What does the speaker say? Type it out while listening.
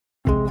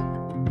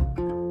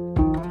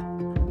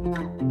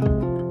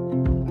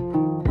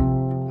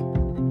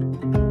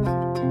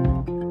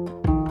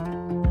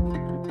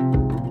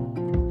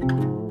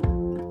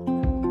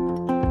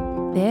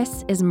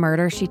is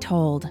Murder, She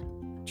Told.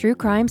 True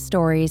crime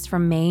stories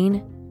from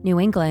Maine, New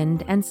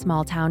England, and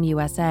small-town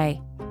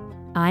USA.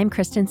 I'm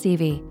Kristen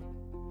Seavey.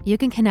 You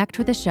can connect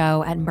with the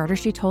show at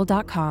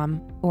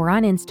murdershetold.com or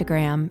on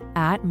Instagram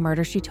at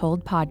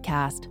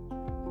murdershetoldpodcast.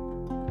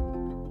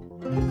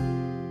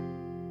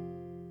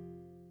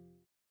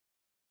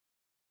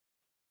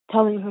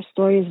 Telling her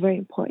story is very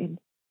important.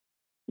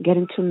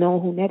 Getting to know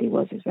who Nettie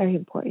was is very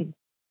important.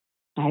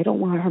 I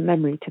don't want her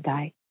memory to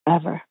die,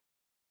 ever.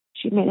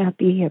 She may not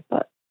be here,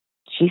 but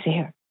she's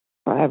here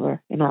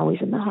forever and always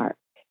in the heart,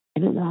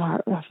 and in the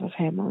heart of her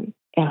family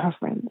and her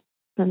friends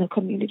and the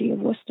community of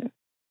Worcester.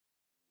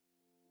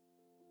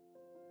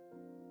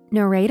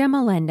 Nereida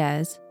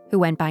Melendez, who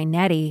went by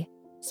Nettie,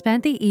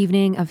 spent the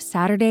evening of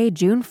Saturday,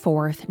 June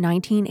 4th,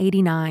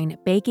 1989,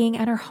 baking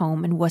at her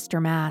home in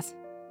Worcester, Mass.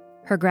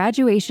 Her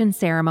graduation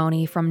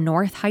ceremony from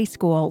North High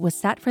School was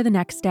set for the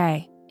next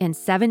day, and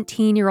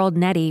 17-year-old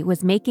Nettie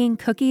was making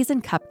cookies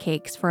and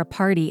cupcakes for a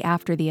party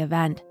after the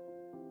event.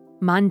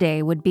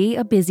 Monday would be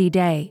a busy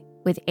day,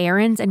 with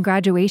errands and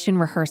graduation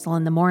rehearsal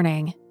in the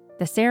morning,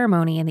 the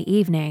ceremony in the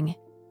evening,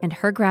 and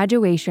her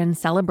graduation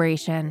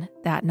celebration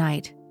that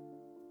night.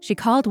 She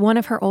called one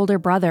of her older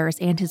brothers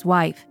and his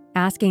wife,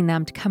 asking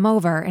them to come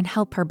over and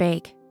help her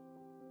bake.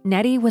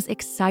 Nettie was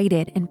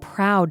excited and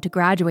proud to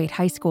graduate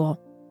high school.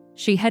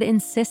 She had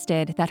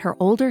insisted that her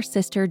older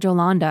sister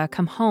Jolanda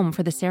come home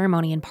for the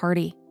ceremony and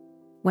party.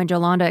 When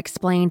Jolanda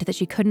explained that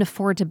she couldn't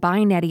afford to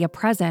buy Nettie a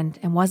present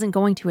and wasn't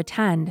going to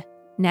attend,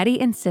 Nettie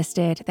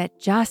insisted that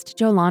just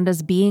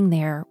Jolanda's being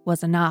there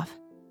was enough.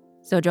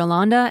 So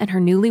Jolanda and her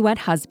newlywed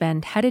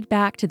husband headed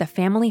back to the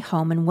family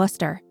home in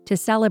Worcester to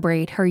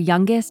celebrate her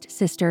youngest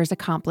sister's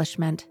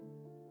accomplishment.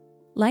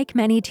 Like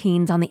many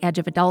teens on the edge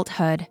of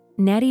adulthood,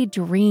 Nettie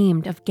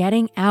dreamed of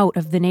getting out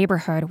of the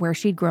neighborhood where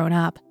she'd grown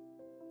up.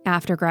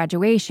 After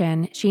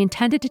graduation, she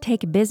intended to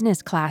take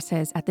business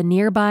classes at the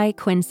nearby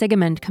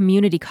Quinsigamond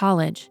Community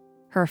College,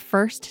 her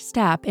first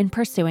step in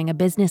pursuing a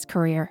business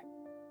career.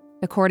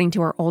 According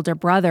to her older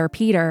brother,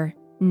 Peter,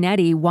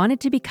 Nettie wanted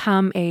to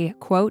become a,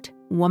 quote,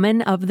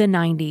 woman of the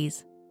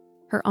 90s.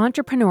 Her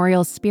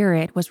entrepreneurial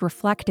spirit was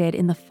reflected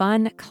in the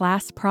fun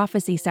class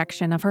prophecy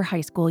section of her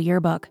high school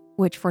yearbook,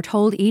 which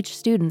foretold each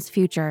student's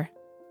future.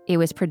 It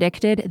was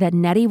predicted that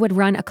Nettie would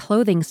run a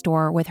clothing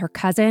store with her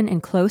cousin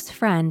and close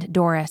friend,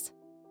 Doris.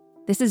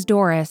 This is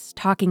Doris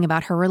talking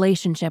about her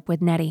relationship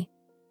with Nettie.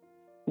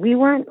 We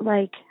weren't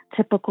like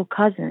typical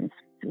cousins.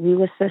 We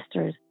were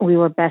sisters. We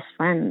were best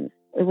friends.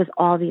 It was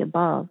all the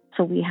above.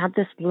 So we had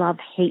this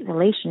love-hate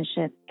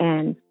relationship,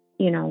 and,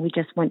 we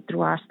just went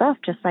through our stuff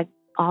just like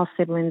all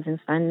siblings and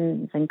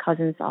friends and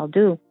cousins all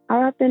do.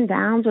 Our up and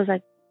downs was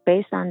like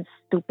based on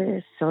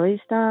stupid,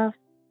 silly stuff.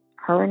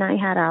 Her and I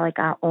had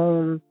our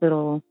own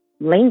little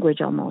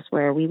language almost,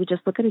 where we would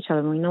just look at each other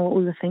and we know what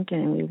we were thinking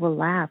and we would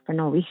laugh for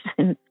no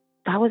reason.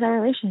 That was our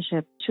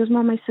relationship. She was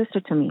more my sister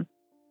to me.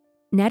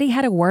 Nettie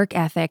had a work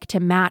ethic to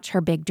match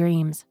her big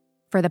dreams.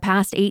 For the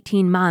past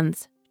 18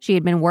 months, she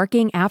had been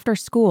working after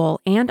school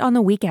and on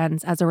the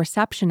weekends as a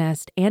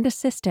receptionist and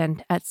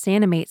assistant at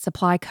Sanimate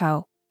Supply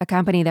Co., a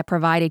company that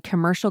provided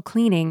commercial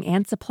cleaning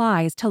and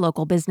supplies to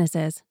local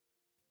businesses.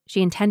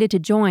 She intended to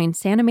join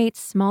Sanimate's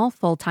small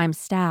full-time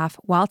staff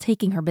while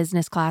taking her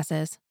business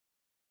classes.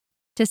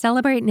 To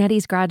celebrate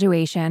Nettie's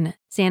graduation,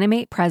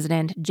 Sanimate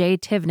president Jay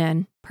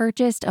Tivnan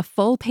purchased a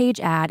full-page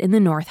ad in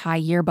the North High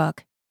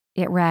yearbook.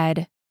 It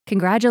read,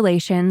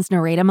 "Congratulations,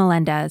 Nereida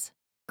Melendez,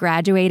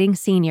 graduating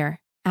senior,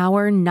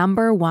 our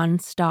 #1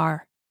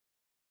 star."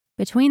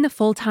 Between the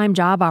full-time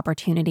job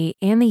opportunity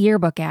and the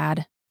yearbook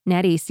ad,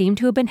 Nettie seemed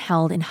to have been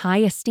held in high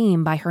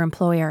esteem by her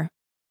employer.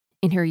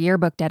 In her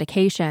yearbook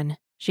dedication,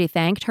 she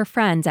thanked her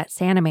friends at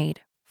Sanimate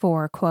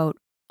for, quote,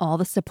 all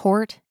the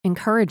support,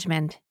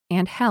 encouragement,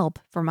 and help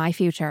for my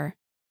future.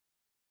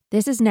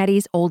 This is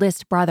Nettie's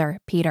oldest brother,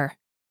 Peter.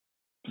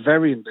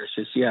 Very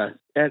ambitious, yeah.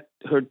 At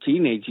her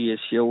teenage years,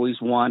 she always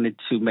wanted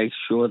to make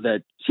sure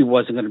that she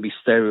wasn't going to be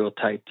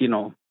stereotyped,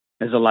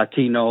 as a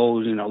Latino,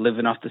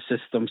 living off the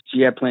system.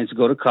 She had plans to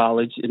go to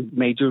college and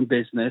major in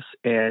business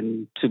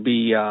and to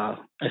be a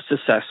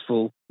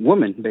successful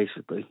woman,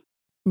 basically.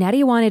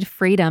 Nettie wanted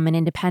freedom and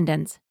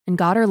independence and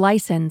got her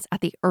license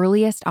at the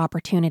earliest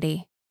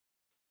opportunity.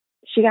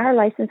 She got her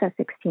license at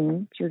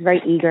 16. She was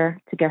very eager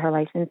to get her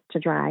license to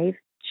drive.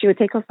 She would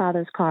take her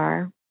father's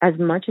car as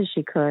much as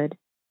she could.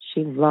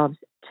 She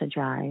loved to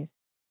drive.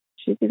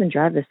 She'd even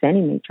drive the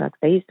Sanimate trucks.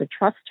 They used to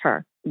trust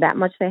her. That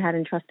much they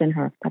hadn't trust in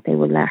her, that they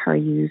would let her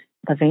use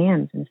the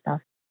vans and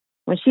stuff.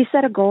 When she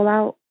set a goal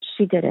out,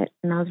 she did it,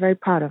 and I was very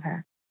proud of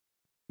her.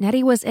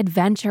 Nettie was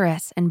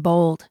adventurous and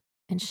bold,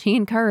 and she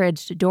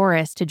encouraged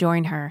Doris to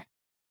join her.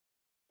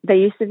 There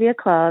used to be a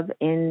club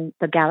in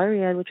the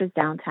Galleria, which was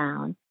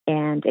downtown,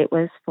 and it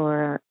was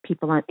for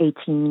people on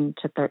 18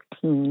 to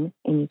 13,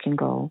 and you can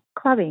go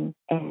clubbing.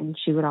 And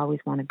she would always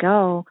want to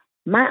go.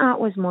 My aunt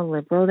was more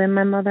liberal than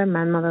my mother.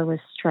 My mother was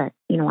strict.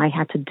 I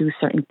had to do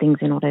certain things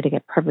in order to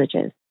get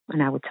privileges.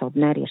 And I would tell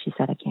Nettie, she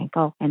said, I can't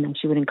go. And then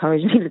she would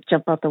encourage me to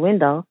jump out the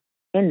window.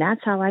 And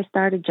that's how I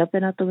started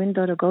jumping out the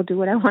window to go do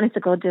what I wanted to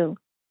go do.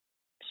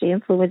 She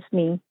influenced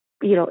me,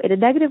 in a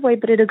negative way,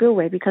 but in a good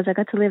way, because I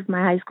got to live my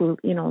high school,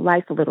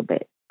 life a little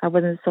bit. I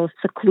wasn't so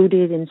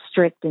secluded and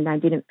strict, and I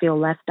didn't feel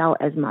left out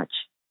as much.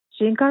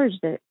 She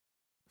encouraged it.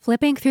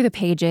 Flipping through the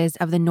pages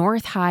of the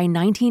North High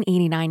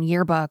 1989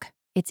 yearbook,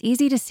 it's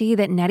easy to see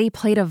that Nettie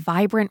played a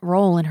vibrant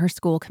role in her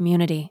school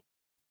community.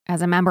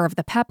 As a member of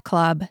the pep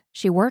club,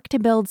 she worked to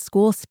build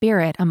school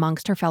spirit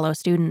amongst her fellow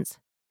students.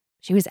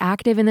 She was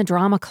active in the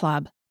drama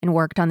club and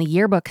worked on the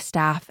yearbook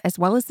staff as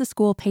well as the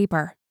school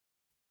paper.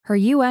 Her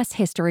U.S.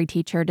 history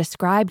teacher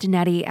described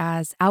Nettie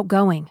as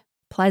outgoing,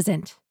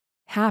 pleasant,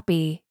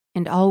 happy,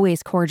 and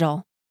always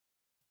cordial.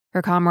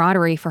 Her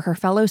camaraderie for her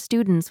fellow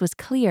students was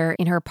clear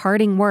in her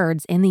parting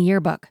words in the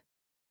yearbook.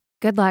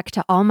 Good luck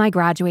to all my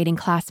graduating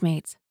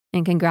classmates,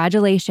 and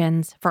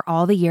congratulations for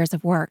all the years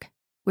of work.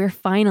 We're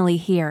finally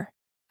here.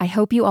 I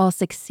hope you all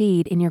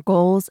succeed in your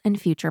goals and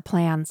future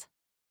plans.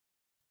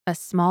 A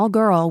small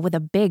girl with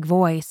a big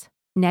voice,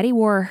 Nettie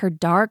wore her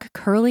dark,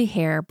 curly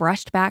hair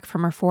brushed back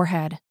from her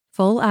forehead,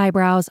 full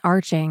eyebrows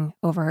arching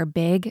over her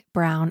big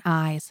brown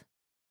eyes.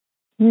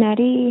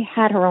 Nettie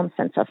had her own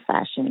sense of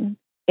fashion.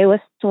 It was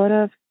sort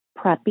of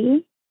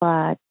preppy,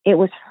 but it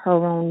was her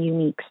own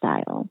unique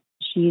style.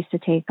 She used to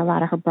take a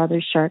lot of her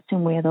brother's shirts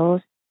and wear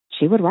those.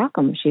 She would rock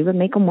them. She would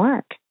make them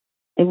work.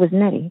 It was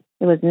Nettie.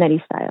 It was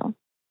Nettie style.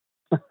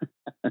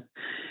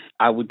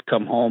 I would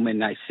come home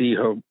and I see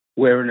her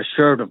wearing a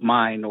shirt of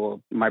mine,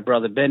 or my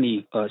brother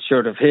Benny a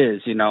shirt of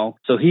his,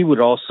 So he would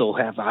also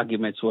have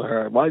arguments with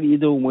her. Why are you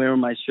doing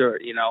wearing my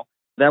shirt?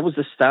 That was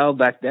the style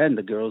back then.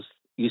 The girls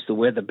used to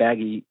wear the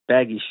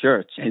baggy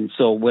shirts. And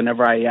so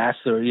whenever I asked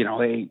her,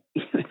 hey,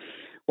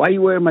 why are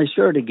you wearing my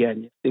shirt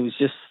again? It was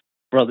just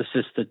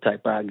brother-sister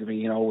type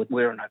argument, with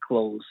wearing our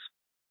clothes.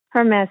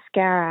 Her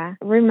mascara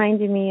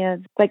reminded me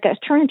of like a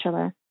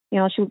tarantula.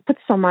 She would put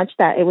so much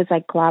that it was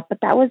like glop, but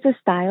that was the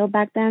style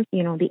back then,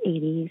 the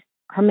 80s.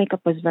 Her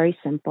makeup was very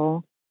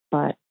simple,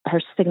 but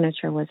her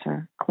signature was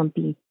her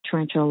clumpy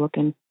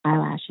tarantula-looking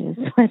eyelashes.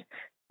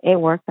 It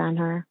worked on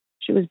her.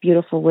 She was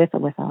beautiful with or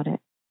without it.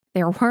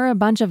 There were a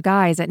bunch of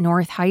guys at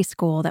North High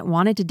School that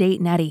wanted to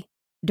date Nettie.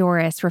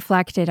 Doris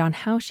reflected on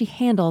how she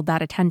handled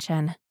that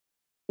attention.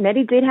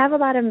 Nettie did have a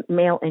lot of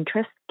male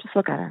interest. Just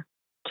look at her.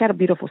 She had a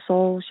beautiful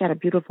soul. She had a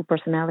beautiful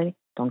personality.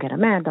 Don't get her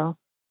mad, though.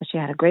 But she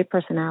had a great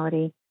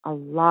personality. A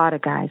lot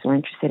of guys were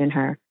interested in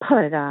her.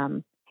 But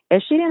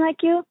if she didn't like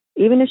you,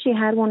 even if she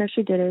had one or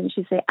she didn't,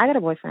 she'd say, I got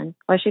a boyfriend.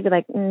 Or she'd be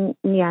like,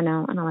 yeah,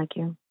 no, I don't like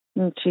you.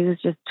 And she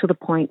was just to the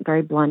point,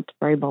 very blunt,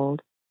 very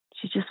bold.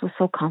 She just was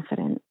so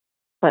confident.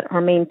 But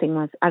her main thing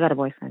was, I got a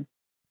boyfriend.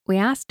 We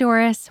asked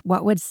Doris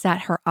what would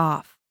set her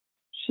off.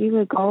 She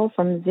would go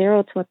from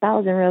 0 to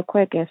 1,000 real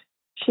quick. If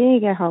she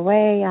didn't get her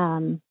way,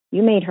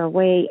 you made her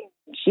wait,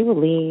 she would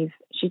leave.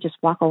 She'd just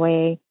walk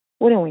away,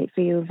 wouldn't wait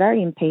for you,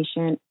 very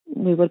impatient.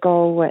 We would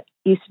go what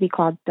used to be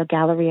called the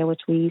Galleria,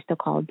 which we used to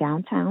call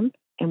downtown.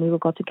 And we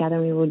would go together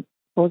and we would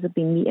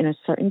supposedly meet in a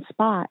certain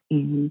spot.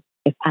 And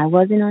if I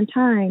wasn't on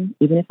time,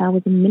 even if I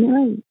was a minute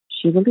late,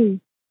 she would leave.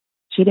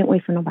 She didn't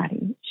wait for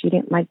nobody. She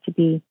didn't like to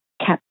be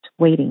kept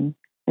waiting.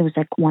 It was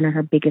like one of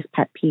her biggest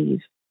pet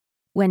peeves.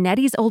 When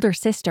Nettie's older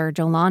sister,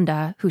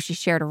 Jolanda, who she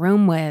shared a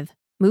room with,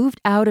 moved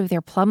out of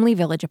their Plumley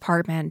Village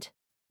apartment,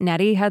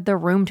 Nettie had the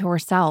room to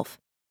herself.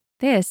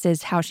 This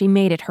is how she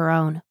made it her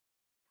own.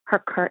 Her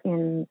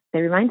curtains,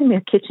 they reminded me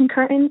of kitchen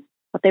curtains,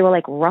 but they were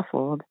like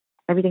ruffled.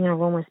 Everything in her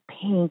room was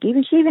pink.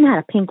 She even had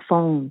a pink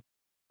phone,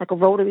 like a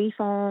rotary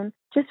phone.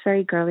 Just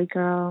very girly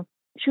girl.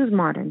 She was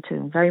modern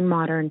too, very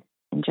modern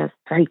and just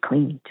very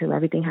clean too.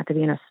 Everything had to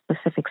be in a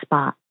specific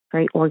spot,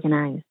 very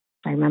organized.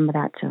 I remember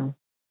that too.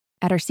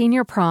 At her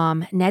senior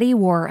prom, Nettie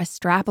wore a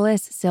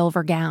strapless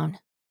silver gown.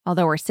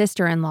 Although her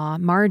sister-in-law,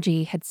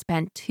 Margie, had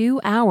spent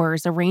 2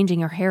 hours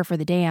arranging her hair for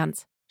the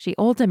dance, she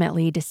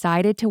ultimately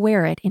decided to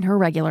wear it in her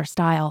regular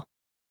style.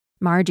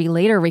 Margie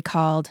later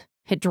recalled,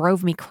 "It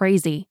drove me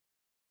crazy."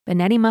 But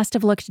Nettie must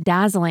have looked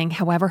dazzling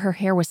however her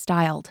hair was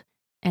styled.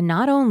 And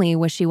not only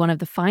was she one of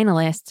the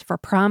finalists for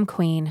prom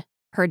queen,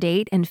 her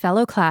date and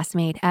fellow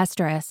classmate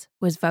Estrus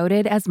was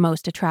voted as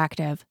most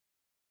attractive.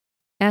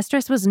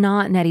 Estrus was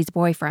not Nettie's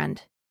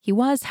boyfriend. He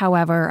was,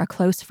 however, a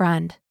close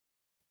friend.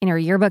 In her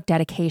yearbook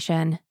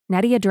dedication,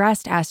 Nettie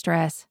addressed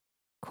Estrus,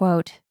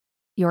 quote,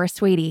 "You're a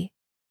sweetie.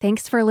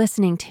 Thanks for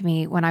listening to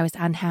me when I was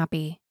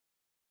unhappy."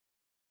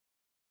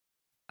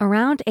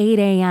 Around 8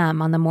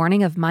 a.m. on the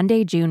morning of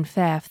Monday, June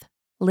 5th,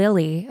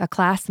 Lily, a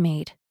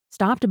classmate,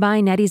 stopped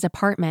by Nettie's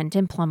apartment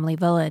in Plumley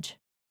Village.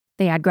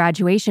 They had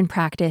graduation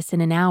practice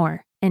in an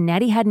hour, and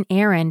Nettie had an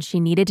errand she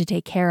needed to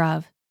take care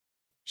of.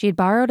 She had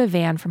borrowed a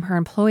van from her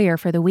employer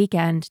for the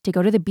weekend to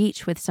go to the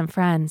beach with some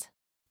friends.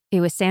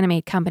 It was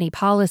Sanimate company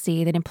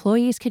policy that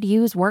employees could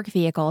use work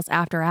vehicles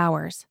after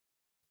hours.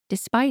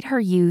 Despite her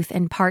youth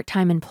and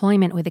part-time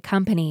employment with the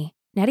company,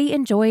 Nettie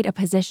enjoyed a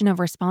position of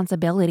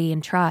responsibility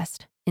and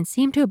trust, and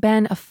seemed to have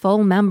been a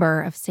full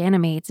member of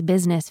Sanimate's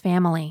business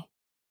family.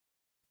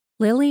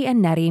 Lily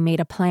and Nettie made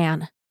a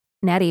plan.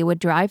 Nettie would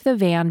drive the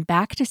van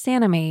back to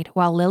Sanimate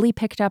while Lily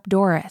picked up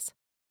Doris.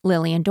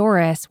 Lily and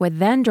Doris would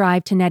then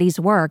drive to Nettie's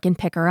work and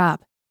pick her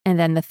up, and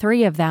then the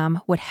three of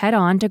them would head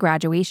on to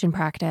graduation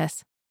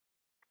practice.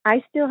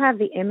 I still have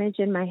the image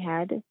in my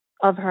head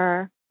of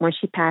her when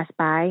she passed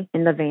by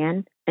in the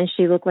van, and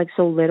she looked like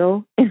so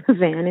little in the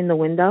van in the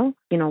window,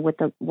 with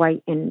the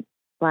white and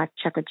black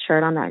checkered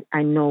shirt on that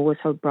I know was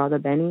her brother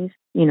Benny's.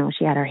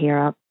 She had her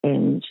hair up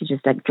and she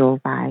just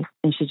drove by,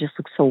 and she just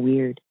looked so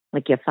weird.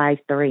 Like, you're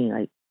 5'3",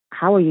 like,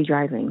 how are you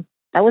driving?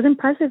 That was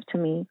impressive to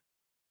me.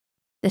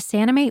 The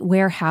Sanimate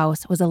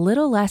warehouse was a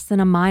little less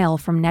than a mile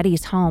from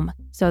Nettie's home,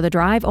 so the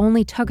drive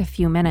only took a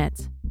few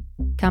minutes.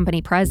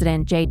 Company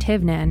president Jay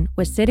Tivnan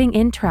was sitting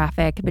in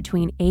traffic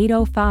between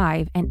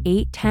 8:05 and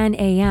 8:10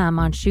 a.m.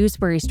 on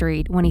Shrewsbury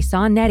Street when he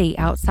saw Nettie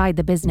outside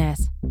the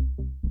business.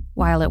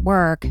 While at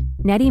work,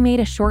 Nettie made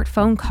a short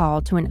phone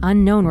call to an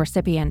unknown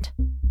recipient.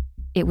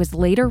 It was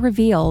later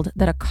revealed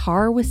that a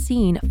car was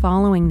seen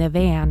following the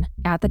van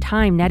at the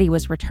time Nettie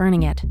was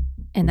returning it,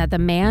 and that the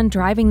man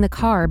driving the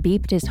car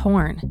beeped his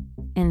horn.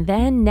 And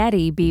then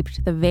Nettie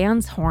beeped the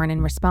van's horn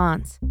in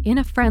response, in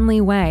a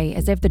friendly way,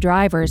 as if the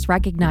drivers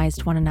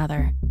recognized one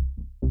another.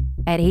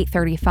 At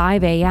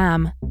 8:35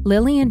 a.m.,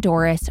 Lily and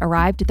Doris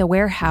arrived at the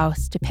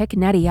warehouse to pick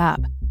Nettie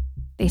up.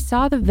 They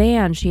saw the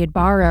van she had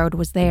borrowed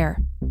was there,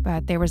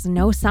 but there was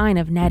no sign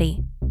of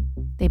Nettie.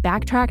 They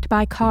backtracked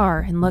by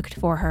car and looked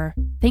for her,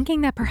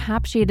 thinking that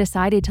perhaps she had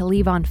decided to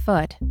leave on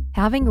foot,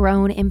 having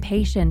grown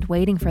impatient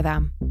waiting for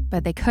them,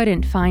 but they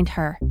couldn't find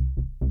her.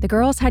 The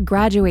girls had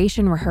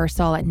graduation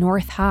rehearsal at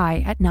North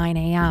High at 9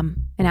 a.m.,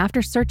 and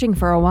after searching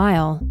for a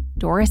while,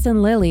 Doris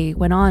and Lily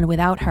went on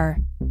without her.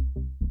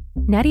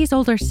 Nettie's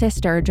older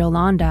sister,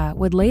 Jolanda,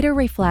 would later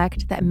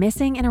reflect that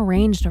missing an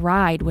arranged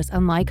ride was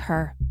unlike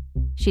her.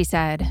 She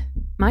said,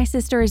 "My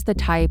sister is the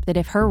type that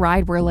if her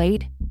ride were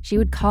late, she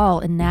would call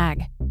and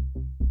nag."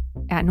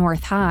 At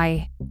North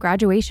High,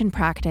 graduation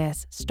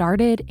practice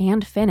started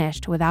and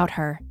finished without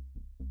her.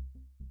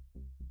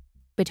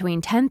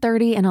 Between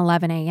 10:30 and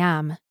 11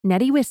 a.m.,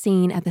 Nettie was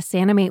seen at the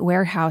Sanimate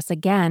warehouse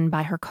again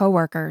by her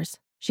coworkers.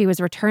 She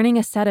was returning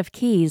a set of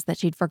keys that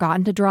she'd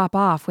forgotten to drop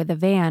off with the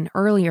van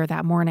earlier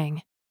that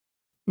morning.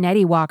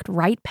 Nettie walked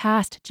right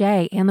past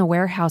Jay and the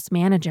warehouse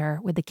manager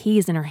with the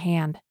keys in her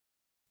hand.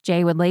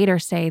 Jay would later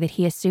say that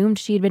he assumed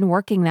she'd been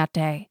working that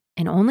day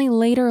and only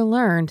later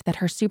learned that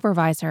her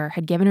supervisor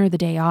had given her the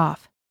day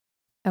off.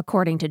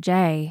 According to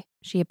Jay,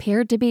 she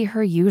appeared to be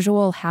her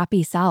usual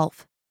happy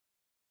self.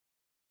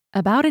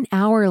 About an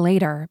hour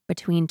later,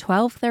 between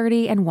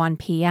 12:30 and 1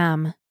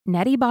 p.m.,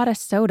 Nettie bought a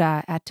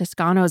soda at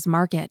Toscano's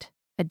Market,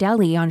 a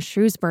deli on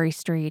Shrewsbury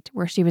Street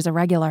where she was a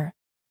regular.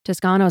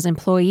 Toscano's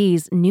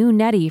employees knew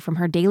Nettie from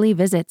her daily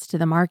visits to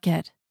the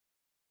market.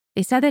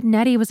 They said that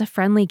Nettie was a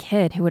friendly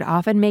kid who would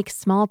often make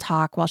small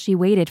talk while she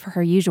waited for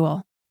her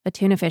usual, a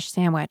tuna fish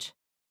sandwich.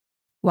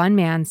 One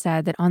man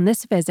said that on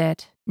this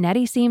visit,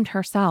 Nettie seemed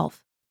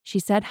herself. She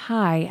said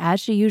hi, as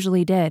she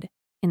usually did,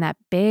 in that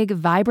big,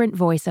 vibrant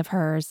voice of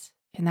hers,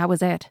 and that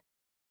was it.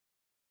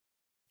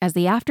 As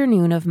the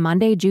afternoon of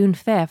Monday, June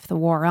 5th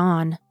wore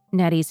on,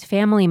 Nettie's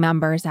family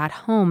members at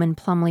home in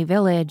Plumley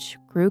Village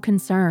grew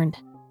concerned.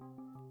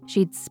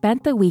 She'd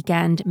spent the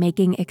weekend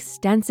making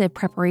extensive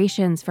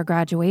preparations for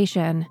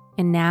graduation,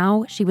 and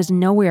now she was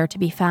nowhere to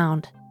be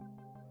found.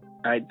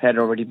 I had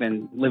already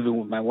been living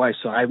with my wife,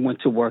 so I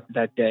went to work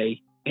that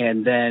day.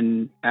 And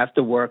then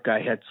after work,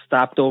 I had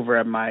stopped over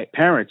at my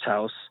parents'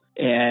 house,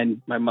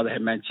 and my mother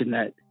had mentioned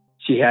that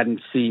she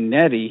hadn't seen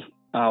Nettie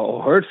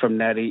or heard from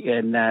Nettie,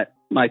 and that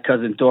my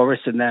cousin Doris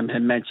and them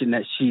had mentioned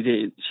that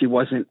she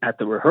wasn't at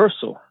the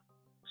rehearsal.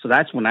 So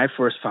that's when I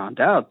first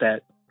found out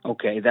that,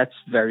 okay, that's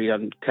very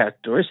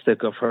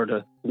uncharacteristic of her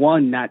to,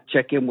 one, not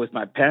check in with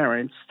my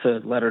parents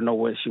to let her know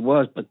where she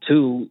was, but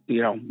two,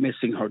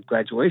 missing her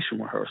graduation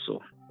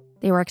rehearsal.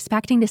 They were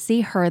expecting to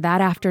see her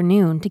that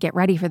afternoon to get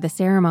ready for the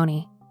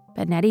ceremony,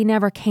 but Nettie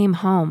never came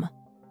home.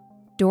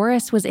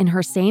 Doris was in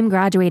her same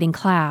graduating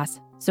class,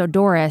 so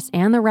Doris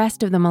and the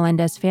rest of the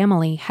Melendez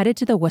family headed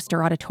to the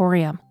Worcester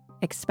Auditorium,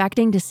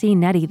 expecting to see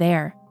Nettie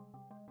there.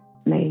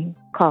 They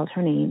called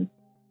her name.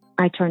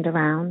 I turned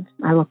around.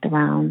 I looked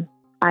around.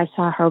 I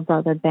saw her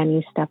brother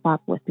Benny step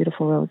up with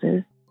beautiful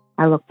roses.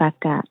 I looked back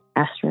at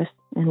Estrus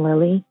and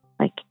Lily,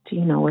 like, do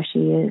you know where she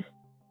is?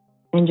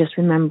 And just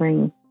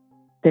remembering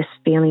this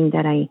feeling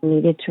that I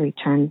needed to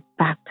return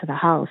back to the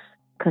house,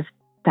 because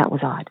that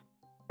was odd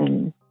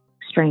and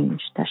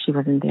strange that she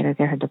wasn't there to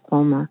get her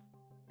diploma.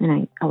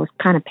 And I was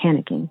kind of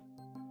panicking.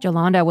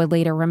 Jolanda would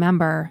later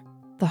remember,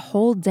 the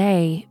whole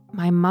day,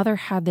 my mother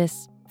had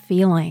this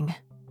feeling.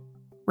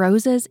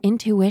 Rosa's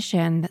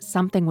intuition that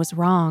something was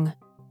wrong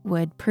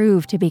would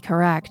prove to be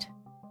correct.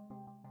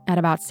 At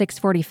about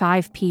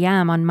 6:45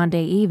 p.m. on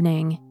Monday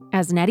evening,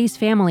 as Nettie's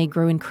family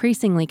grew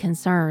increasingly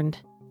concerned,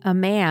 a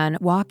man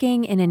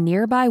walking in a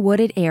nearby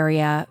wooded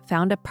area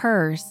found a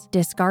purse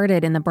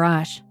discarded in the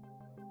brush.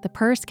 The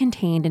purse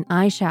contained an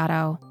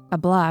eyeshadow, a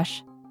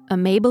blush, a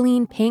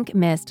Maybelline Pink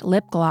Mist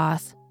lip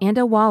gloss, and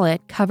a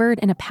wallet covered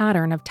in a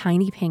pattern of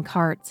tiny pink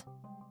hearts.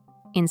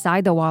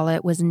 Inside the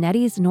wallet was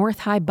Nettie's North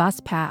High bus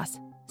pass,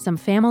 some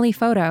family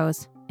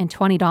photos, and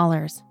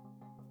 $20.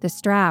 The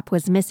strap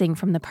was missing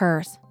from the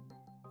purse.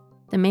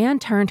 The man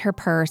turned her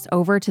purse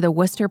over to the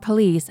Worcester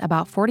police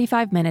about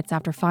 45 minutes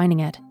after finding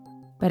it.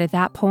 But at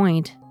that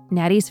point,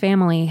 Nettie's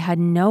family had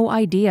no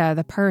idea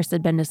the purse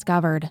had been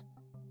discovered.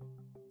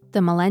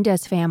 The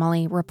Melendez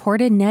family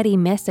reported Nettie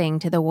missing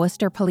to the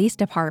Worcester Police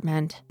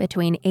Department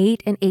between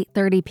 8 and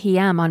 8:30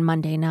 p.m. on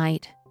Monday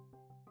night.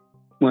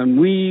 When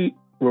we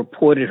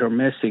reported her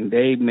missing,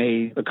 they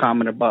made a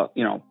comment about,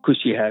 could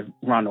she have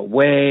run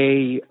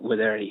away? Was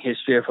there any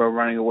history of her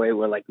running away?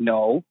 We're like,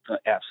 no,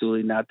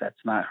 absolutely not.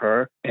 That's not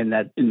her. And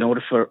that in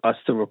order for us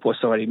to report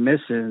somebody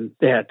missing,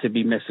 they had to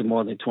be missing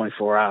more than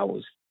 24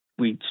 hours.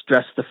 We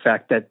stressed the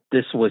fact that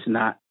this was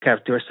not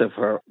characteristic of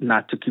her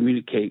not to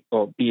communicate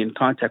or be in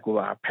contact with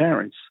our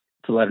parents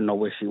to let her know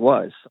where she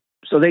was.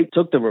 So they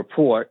took the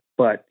report,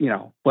 but,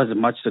 wasn't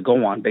much to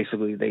go on.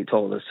 Basically, they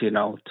told us,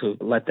 to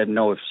let them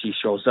know if she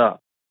shows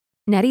up.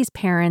 Nettie's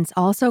parents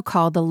also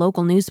called the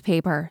local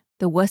newspaper,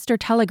 the Worcester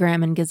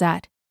Telegram and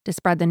Gazette, to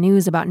spread the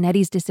news about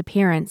Nettie's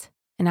disappearance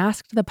and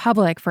asked the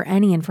public for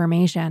any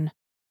information.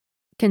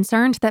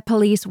 Concerned that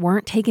police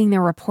weren't taking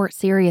their report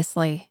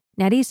seriously,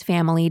 Nettie's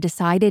family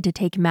decided to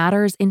take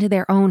matters into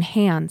their own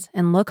hands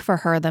and look for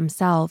her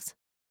themselves.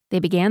 They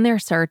began their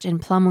search in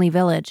Plumley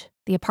Village,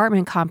 the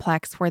apartment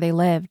complex where they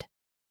lived.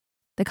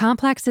 The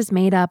complex is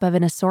made up of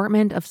an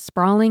assortment of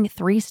sprawling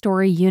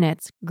 3-story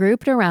units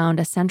grouped around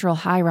a central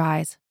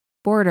high-rise,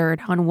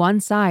 bordered on one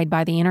side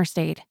by the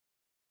interstate.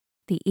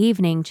 The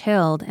evening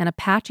chilled and a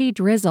patchy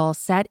drizzle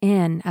set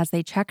in as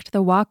they checked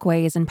the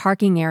walkways and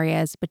parking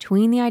areas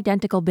between the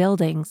identical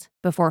buildings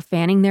before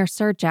fanning their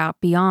search out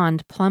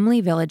beyond Plumley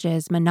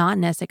Village's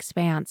monotonous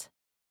expanse.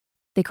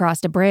 They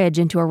crossed a bridge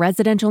into a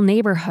residential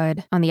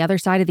neighborhood on the other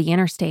side of the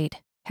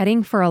interstate,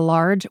 heading for a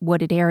large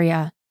wooded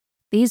area.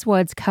 These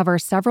woods cover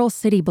several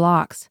city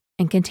blocks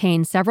and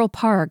contain several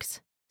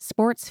parks,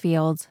 sports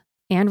fields,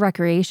 and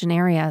recreation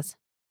areas.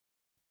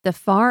 The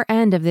far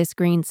end of this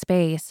green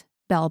space,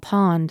 Bell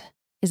Pond,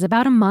 is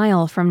about a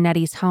mile from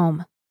Nettie's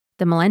home.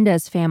 The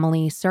Melendez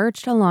family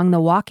searched along the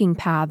walking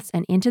paths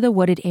and into the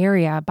wooded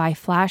area by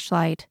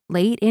flashlight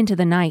late into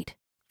the night,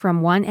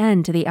 from one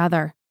end to the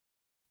other.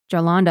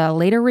 Jolanda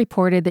later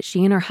reported that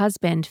she and her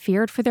husband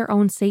feared for their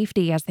own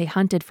safety as they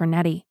hunted for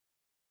Nettie.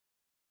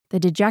 The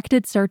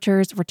dejected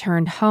searchers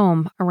returned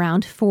home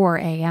around 4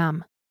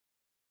 a.m.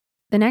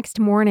 The next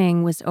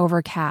morning was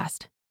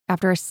overcast.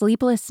 After a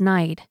sleepless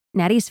night,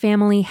 Nettie's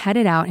family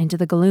headed out into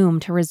the gloom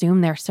to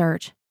resume their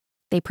search.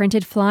 They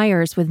printed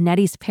flyers with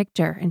Nettie's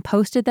picture and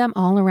posted them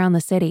all around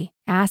the city,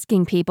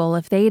 asking people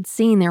if they had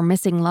seen their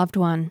missing loved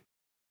one.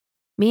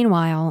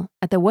 Meanwhile,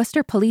 at the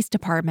Worcester Police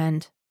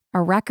Department,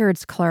 a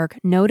records clerk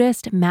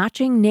noticed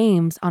matching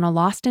names on a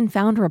lost and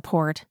found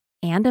report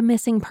and a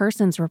missing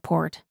persons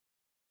report.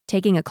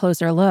 Taking a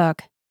closer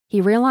look, he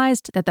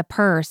realized that the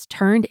purse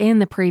turned in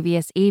the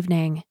previous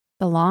evening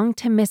belonged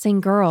to missing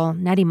girl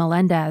Nettie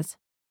Melendez.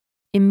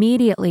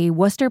 Immediately,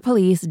 Worcester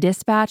police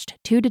dispatched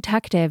 2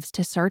 detectives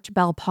to search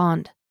Bell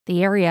Pond,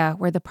 the area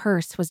where the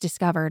purse was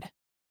discovered.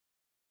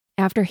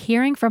 After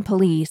hearing from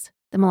police,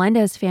 the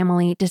Melendez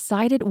family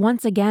decided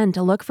once again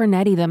to look for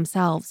Nettie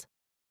themselves.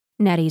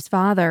 Nettie's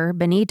father,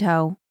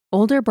 Benito,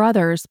 older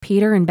brothers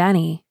Peter and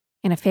Benny,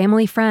 and a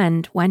family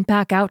friend went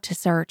back out to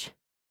search.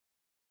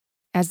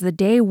 As the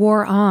day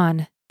wore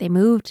on, they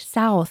moved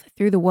south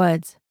through the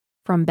woods,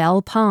 from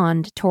Bell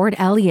Pond toward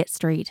Elliott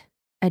Street,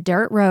 a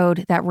dirt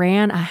road that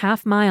ran a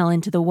half-mile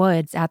into the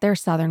woods at their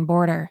southern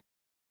border.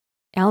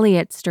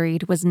 Elliott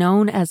Street was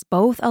known as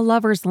both a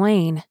lover's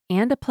lane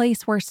and a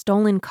place where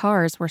stolen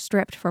cars were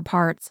stripped for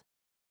parts.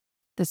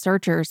 The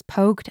searchers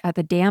poked at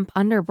the damp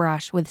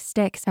underbrush with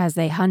sticks as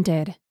they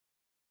hunted.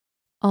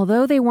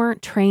 Although they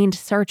weren't trained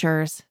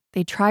searchers,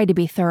 they tried to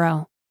be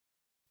thorough.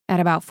 At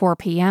about 4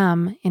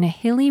 p.m., in a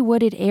hilly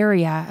wooded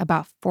area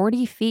about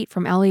 40 feet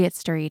from Elliott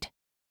Street,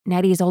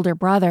 Nettie's older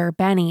brother,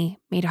 Benny,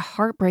 made a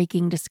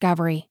heartbreaking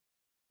discovery.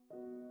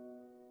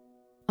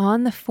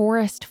 On the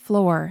forest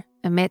floor,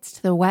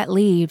 amidst the wet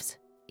leaves,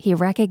 he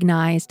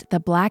recognized the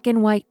black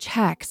and white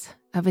checks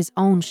of his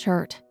own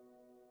shirt.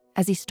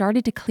 As he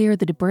started to clear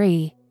the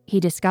debris, he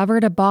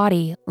discovered a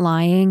body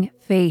lying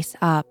face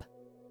up.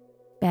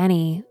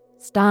 Benny,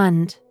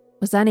 stunned,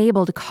 was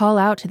unable to call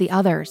out to the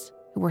others,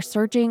 who were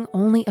searching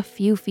only a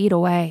few feet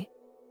away.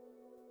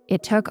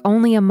 It took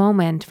only a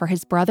moment for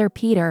his brother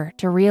Peter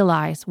to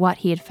realize what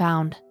he had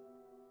found.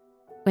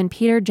 When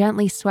Peter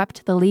gently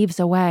swept the leaves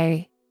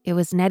away, it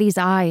was Nettie's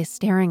eyes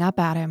staring up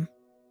at him.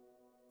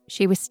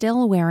 She was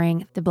still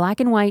wearing the black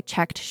and white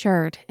checked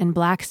shirt and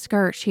black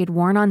skirt she had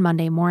worn on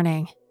Monday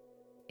morning.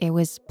 It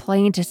was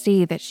plain to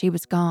see that she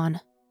was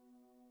gone.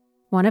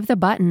 One of the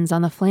buttons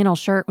on the flannel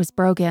shirt was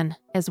broken,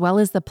 as well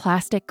as the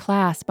plastic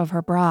clasp of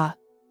her bra,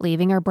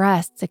 leaving her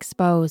breasts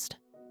exposed.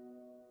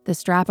 The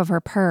strap of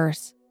her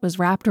purse was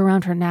wrapped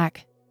around her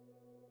neck.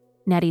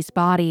 Nettie's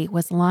body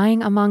was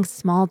lying among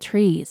small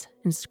trees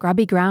and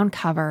scrubby ground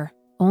cover,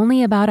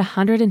 only about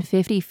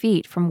 150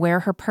 feet from where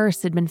her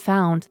purse had been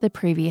found the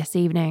previous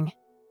evening.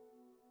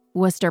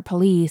 Worcester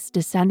police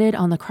descended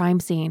on the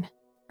crime scene.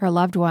 Her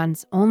loved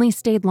ones only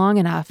stayed long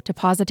enough to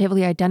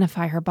positively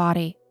identify her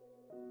body.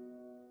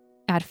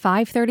 At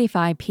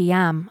 5:35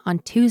 p.m. on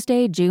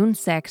Tuesday, June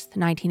 6,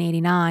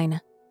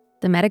 1989,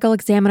 the medical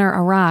examiner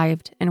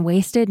arrived and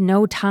wasted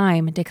no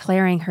time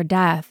declaring her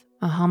death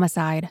a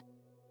homicide.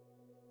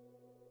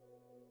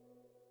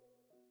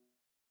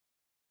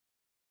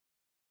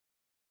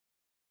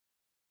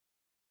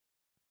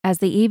 As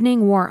the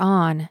evening wore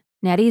on,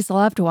 Nettie's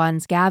loved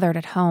ones gathered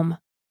at home.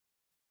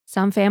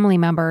 Some family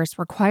members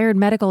required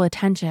medical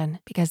attention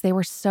because they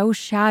were so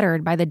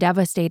shattered by the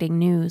devastating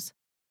news.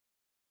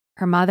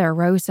 Her mother,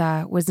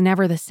 Rosa, was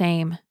never the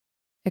same.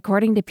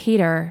 According to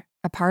Peter,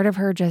 a part of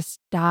her just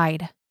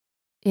died.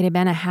 It had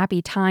been a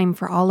happy time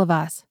for all of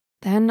us.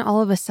 Then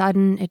all of a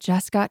sudden, it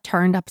just got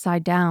turned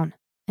upside down,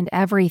 and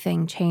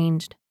everything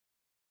changed.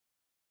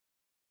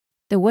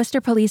 The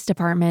Worcester Police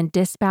Department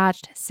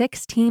dispatched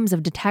 6 teams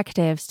of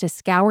detectives to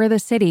scour the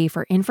city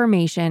for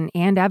information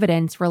and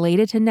evidence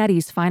related to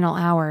Nettie's final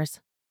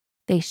hours.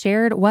 They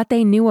shared what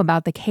they knew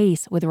about the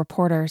case with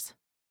reporters.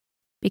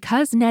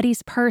 Because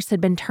Nettie's purse had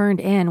been turned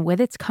in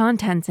with its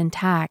contents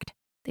intact,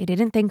 they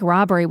didn't think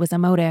robbery was a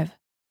motive.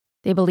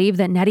 They believed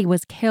that Nettie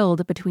was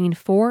killed between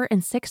 4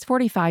 and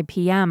 6:45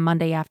 p.m.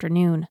 Monday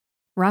afternoon,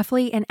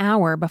 roughly an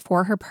hour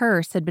before her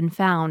purse had been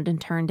found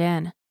and turned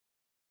in.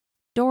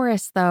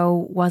 Doris,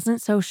 though,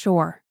 wasn't so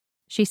sure.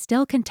 She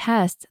still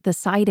contests the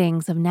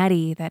sightings of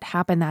Nettie that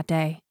happened that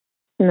day.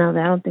 No,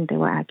 I don't think they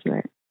were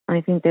accurate.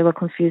 I think they were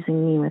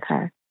confusing me with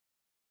her.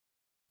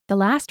 The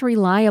last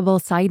reliable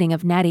sighting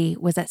of Nettie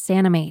was at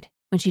Sanimate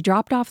when she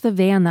dropped off the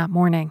van that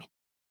morning.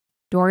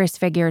 Doris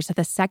figures that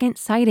the second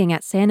sighting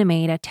at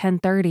Sanimate at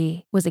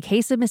 10:30 was a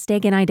case of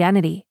mistaken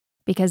identity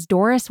because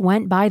Doris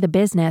went by the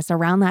business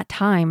around that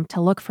time to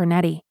look for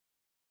Nettie.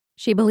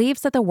 She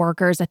believes that the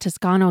workers at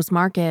Toscano's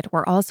market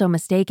were also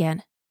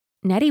mistaken.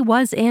 Nettie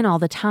was in all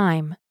the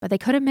time, but they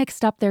could have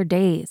mixed up their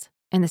days,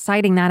 and the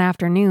sighting that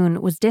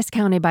afternoon was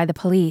discounted by the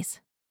police.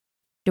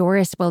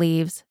 Doris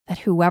believes that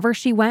whoever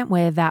she went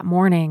with that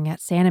morning at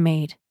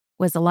Sanimate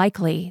was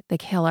likely the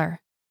killer.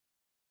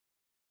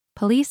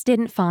 Police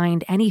didn't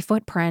find any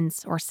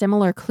footprints or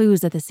similar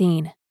clues at the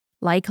scene,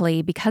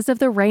 likely because of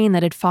the rain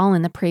that had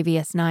fallen the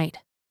previous night.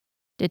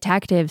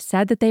 Detectives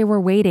said that they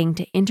were waiting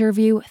to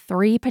interview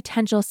 3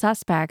 potential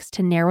suspects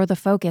to narrow the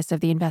focus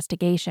of the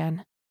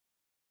investigation.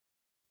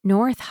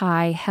 North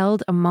High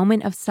held a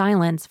moment of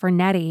silence for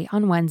Nettie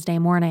on Wednesday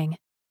morning.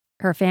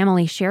 Her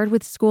family shared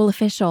with school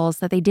officials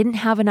that they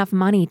didn't have enough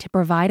money to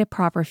provide a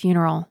proper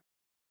funeral.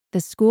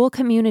 The school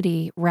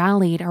community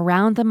rallied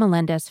around the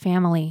Melendez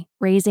family,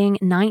 raising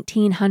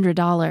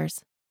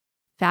 $1,900.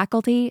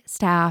 Faculty,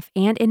 staff,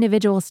 and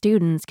individual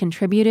students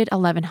contributed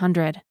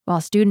 $1,100,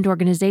 while student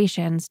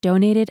organizations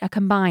donated a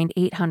combined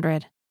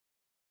 $800.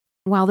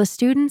 While the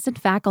students and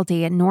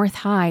faculty at North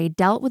High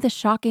dealt with the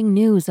shocking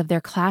news of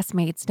their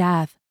classmate's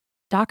death,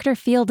 Dr.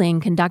 Fielding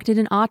conducted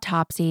an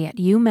autopsy at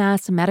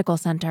UMass Medical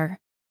Center.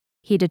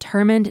 He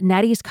determined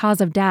Nettie's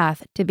cause of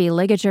death to be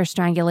ligature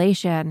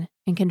strangulation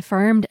and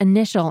confirmed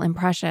initial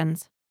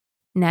impressions.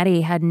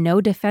 Nettie had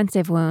no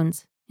defensive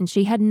wounds, and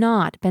she had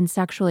not been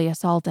sexually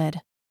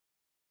assaulted.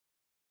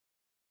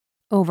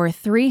 Over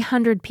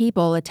 300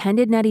 people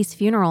attended Nettie's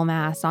funeral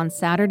mass on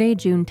Saturday,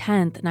 June 10,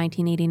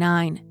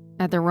 1989,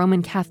 at the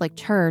Roman Catholic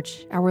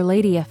Church, Our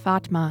Lady of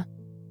Fatima.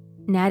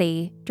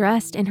 Nettie,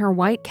 dressed in her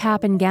white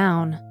cap and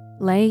gown,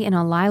 lay in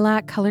a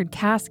lilac-colored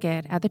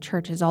casket at the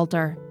church's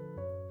altar.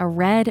 A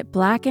red,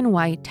 black and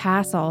white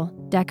tassel,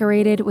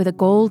 decorated with a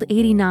gold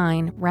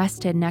 89,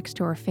 rested next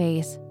to her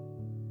face.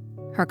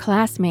 Her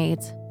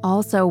classmates,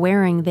 also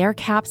wearing their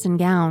caps and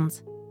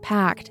gowns,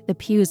 packed the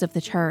pews of the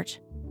church.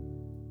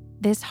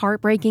 This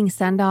heartbreaking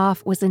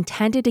send-off was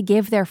intended to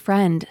give their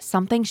friend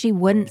something she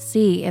wouldn't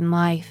see in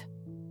life: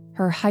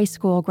 her high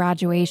school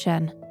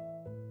graduation.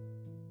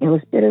 It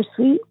was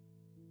bittersweet.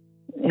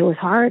 It was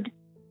hard.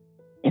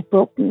 It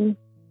broke me.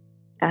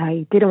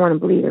 I didn't want to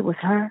believe it was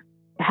her.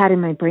 I had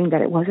in my brain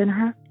that it wasn't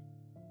her.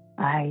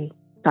 I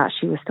thought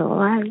she was still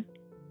alive.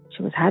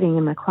 She was hiding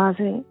in my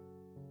closet.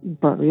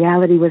 But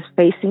reality was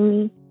facing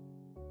me.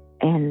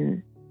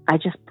 And I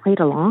just played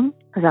along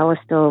because I was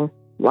still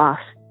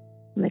lost.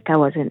 Like I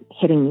wasn't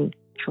hitting me,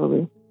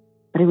 truly.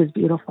 But it was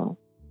beautiful.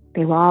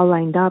 They were all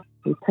lined up.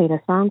 We played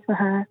a song for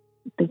her,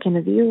 thinking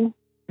of you.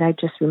 And I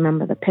just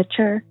remember the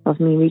picture of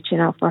me reaching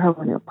out for her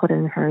when they were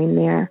putting her in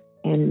there.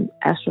 And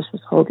Estrus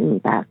was holding me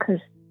back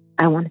because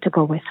I wanted to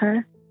go with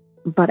her.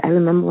 But I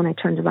remember when I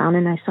turned around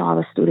and I saw all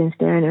the students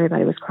there and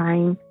everybody was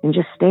crying and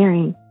just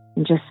staring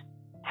and just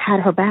had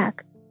her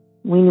back.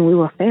 We knew we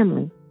were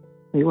family.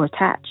 We were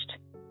attached.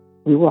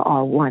 We were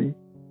all one.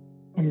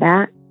 And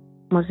that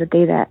was the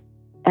day that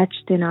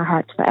etched in our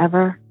hearts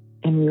forever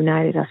and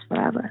united us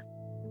forever.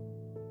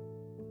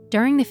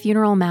 During the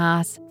funeral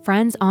mass,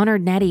 friends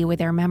honored Nettie with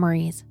their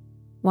memories.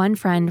 One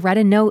friend read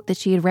a note that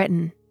she had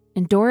written,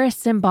 and Doris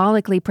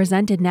symbolically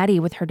presented Nettie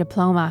with her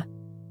diploma.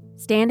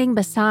 Standing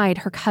beside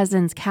her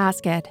cousin's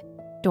casket,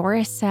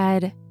 Doris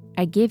said,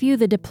 "I give you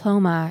the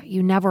diploma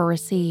you never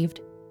received.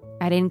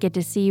 I didn't get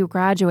to see you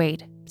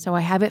graduate, so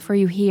I have it for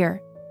you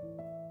here.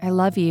 I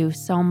love you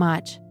so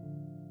much."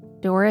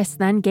 Doris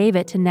then gave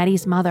it to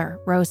Nettie's mother,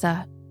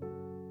 Rosa.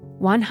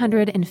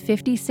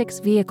 156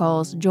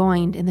 vehicles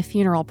joined in the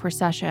funeral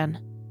procession.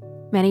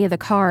 Many of the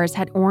cars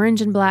had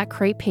orange and black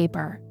crepe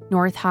paper,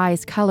 North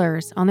High's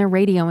colors, on their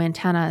radio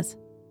antennas.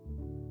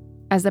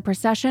 As the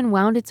procession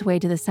wound its way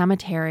to the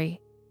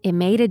cemetery, it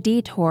made a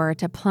detour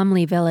to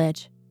Plumley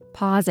Village,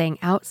 pausing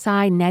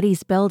outside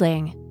Nettie's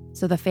building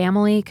so the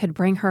family could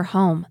bring her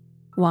home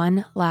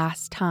one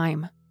last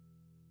time.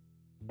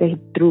 They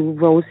threw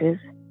roses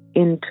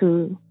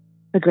into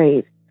the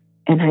grave,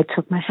 and I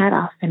took my hat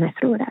off and I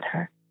threw it at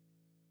her.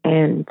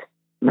 And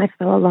my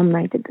fellow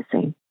alumni did the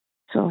same.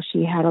 So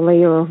she had a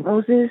layer of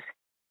roses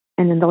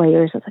and then the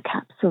layers of the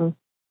cap. So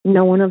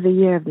no one of the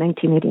year of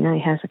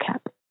 1989 has a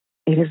cap.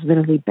 It is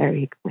literally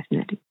buried with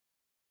Nettie.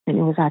 And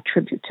it was our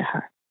tribute to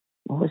her.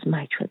 It was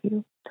my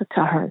tribute to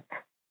tell her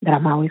that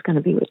I'm always going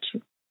to be with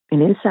you.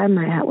 And inside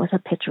my hat was a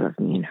picture of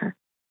me and her.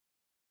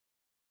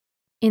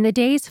 In the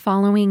days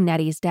following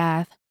Nettie's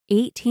death,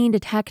 18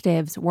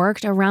 detectives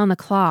worked around the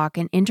clock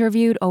and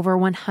interviewed over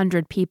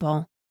 100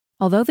 people.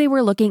 Although they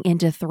were looking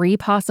into 3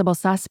 possible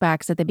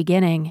suspects at the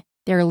beginning,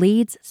 their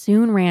leads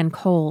soon ran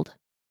cold.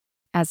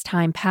 As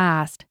time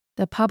passed,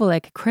 the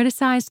public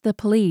criticized the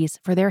police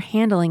for their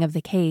handling of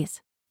the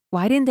case.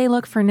 Why didn't they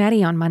look for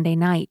Nettie on Monday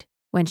night,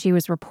 when she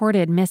was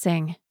reported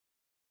missing?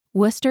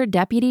 Worcester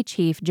Deputy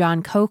Chief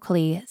John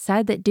Coakley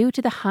said that due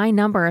to the high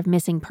number of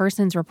missing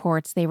persons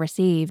reports they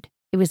received,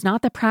 it was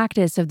not the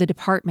practice of the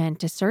department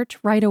to search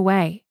right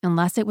away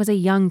unless it was a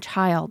young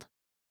child.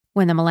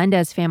 When the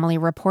Melendez family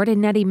reported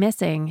Nettie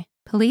missing,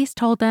 police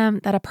told them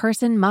that a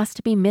person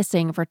must be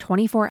missing for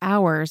 24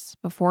 hours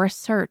before a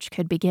search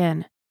could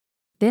begin.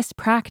 This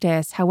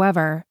practice,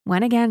 however,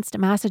 went against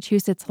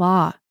Massachusetts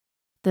law.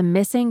 The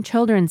Missing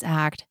Children's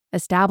Act,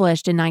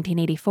 established in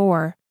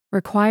 1984,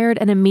 required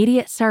an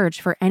immediate search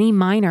for any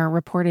minor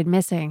reported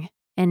missing,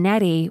 and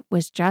Nettie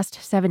was just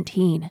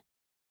 17.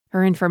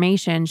 Her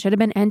information should have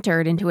been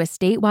entered into a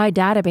statewide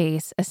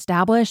database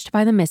established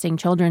by the Missing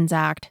Children's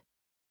Act.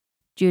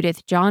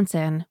 Judith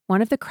Johnson,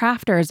 one of the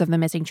crafters of the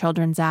Missing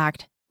Children's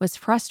Act, was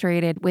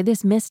frustrated with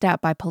this misstep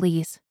by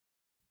police.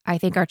 "I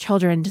think our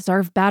children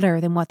deserve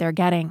better than what they're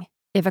getting.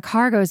 If a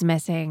car goes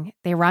missing,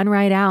 they run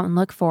right out and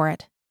look for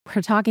it.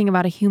 We're talking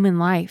about a human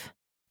life.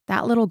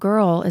 That little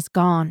girl is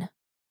gone,"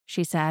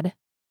 she said.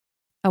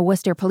 A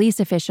Worcester police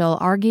official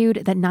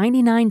argued that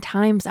 99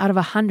 times out of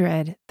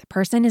 100, the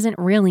person isn't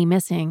really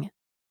missing.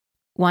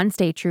 One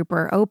state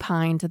trooper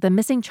opined that the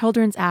Missing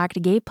Children's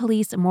Act gave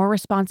police more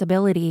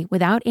responsibility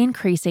without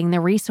increasing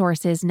the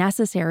resources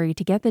necessary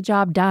to get the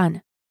job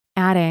done,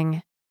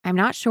 adding, "I'm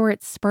not sure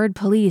it spurred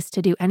police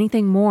to do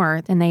anything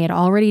more than they had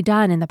already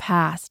done in the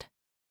past."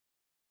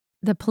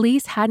 The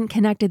police hadn't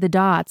connected the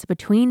dots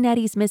between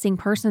Nettie's missing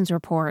persons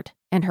report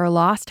and her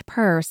lost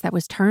purse that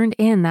was turned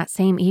in that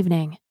same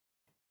evening.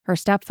 Her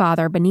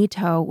stepfather,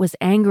 Benito, was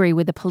angry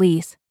with the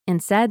police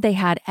and said they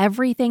had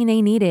everything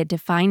they needed to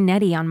find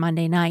Nettie on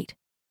Monday night,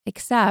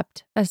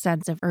 except a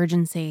sense of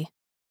urgency.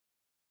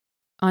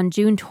 On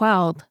June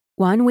 12th,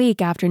 1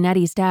 week after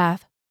Nettie's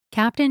death,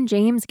 Captain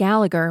James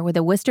Gallagher with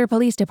the Worcester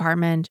Police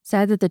Department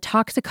said that the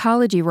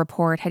toxicology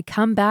report had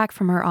come back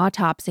from her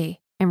autopsy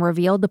and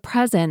revealed the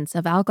presence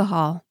of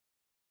alcohol.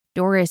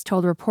 Doris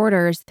told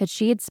reporters that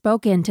she had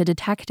spoken to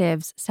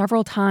detectives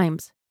several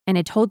times and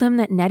had told them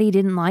that Nettie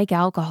didn't like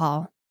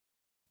alcohol.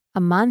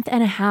 A month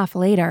and a half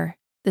later,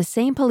 the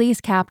same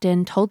police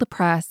captain told the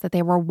press that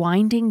they were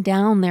winding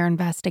down their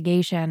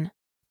investigation.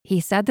 He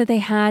said that they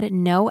had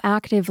no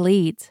active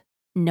leads,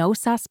 no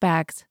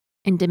suspects,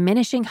 and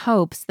diminishing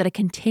hopes that a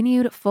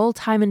continued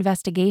full-time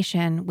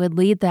investigation would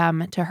lead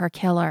them to her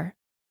killer.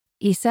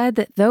 He said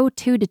that though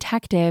 2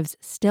 detectives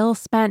still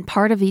spent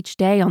part of each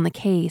day on the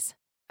case,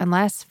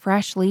 unless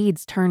fresh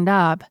leads turned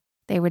up,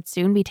 they would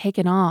soon be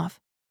taken off.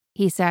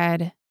 He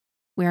said,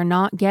 "We're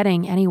not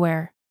getting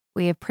anywhere.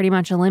 We have pretty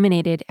much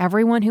eliminated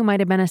everyone who might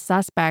have been a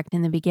suspect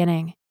in the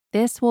beginning.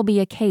 This will be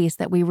a case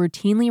that we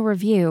routinely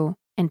review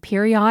and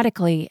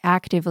periodically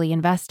actively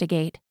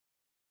investigate."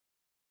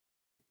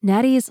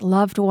 Nettie's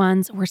loved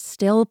ones were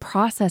still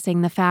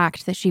processing the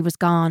fact that she was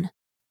gone.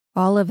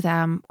 All of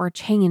them were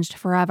changed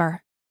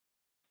forever.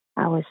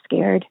 I was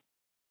scared.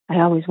 I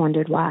always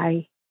wondered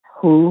why.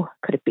 Who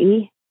could it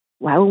be?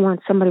 Why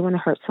would somebody want to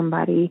hurt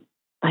somebody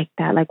like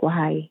that? Like,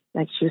 why?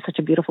 Like, she was such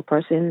a beautiful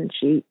person.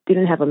 She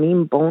didn't have a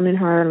mean bone in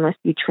her unless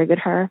you triggered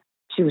her.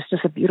 She was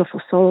just a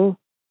beautiful soul.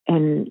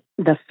 And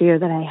the fear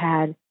that I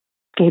had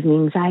gave me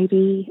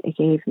anxiety. It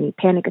gave me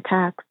panic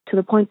attacks to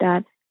the point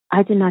that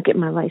I did not get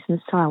my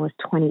license till I was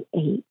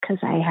 28 because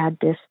I had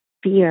this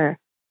fear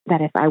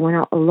that if I went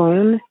out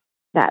alone,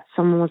 that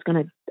someone was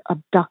going to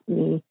abduct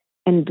me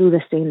and do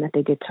the same that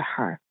they did to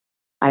her.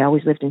 I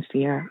always lived in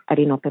fear. I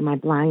didn't open my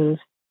blinds.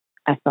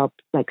 I felt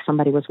like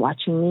somebody was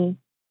watching me,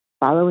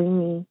 following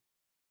me.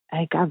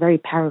 I got very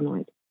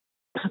paranoid.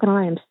 I'm not gonna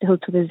lie, I'm still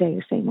to this day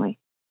the same way.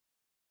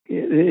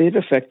 It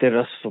affected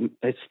us.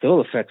 It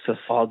still affects us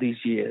all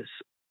these years.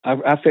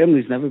 Our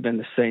family's never been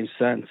the same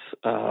since.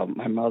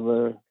 My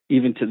mother,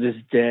 even to this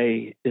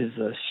day, is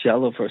a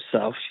shell of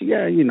herself. She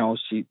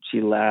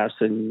laughs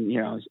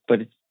but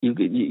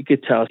you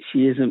could tell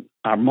she isn't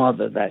our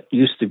mother that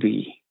used to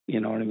be. You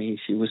know what I mean?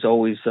 She was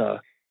always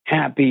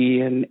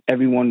happy, and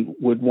everyone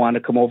would want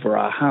to come over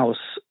our house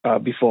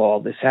before all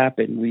this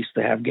happened. We used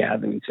to have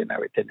gatherings and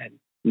everything, and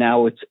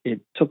now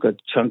it took a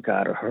chunk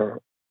out of her,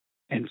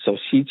 and so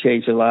she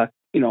changed a lot.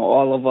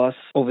 All of us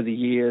over the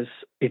years,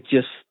 it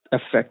just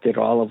affected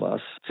all of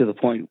us to the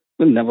point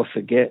we'll never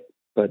forget,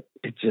 but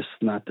it's just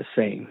not the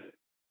same.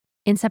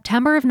 In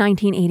September of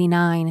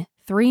 1989,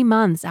 3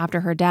 months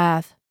after her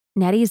death,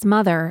 Nettie's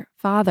mother,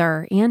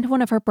 father, and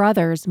one of her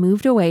brothers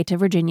moved away to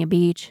Virginia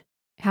Beach.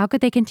 How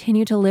could they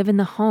continue to live in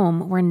the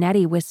home where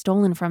Nettie was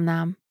stolen from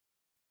them?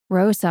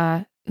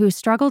 Rosa, who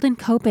struggled in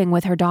coping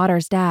with her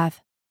daughter's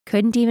death,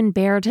 couldn't even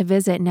bear to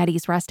visit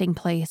Nettie's resting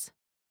place.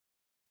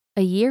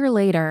 A year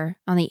later,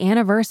 on the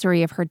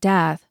anniversary of her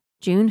death,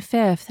 June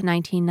 5th,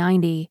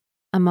 1990,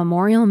 a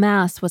memorial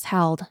mass was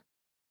held.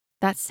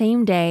 That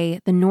same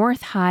day, the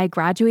North High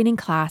graduating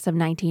class of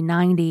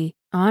 1990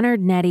 honored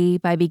Nettie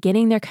by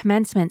beginning their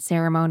commencement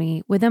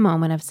ceremony with a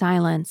moment of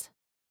silence.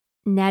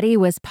 Nettie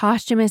was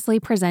posthumously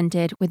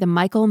presented with the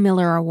Michael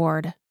Miller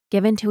Award,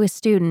 given to a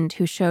student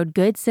who showed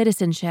good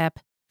citizenship,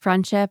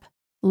 friendship,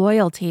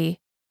 loyalty,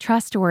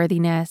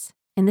 trustworthiness,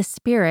 and the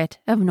spirit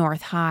of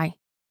North High.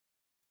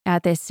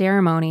 At this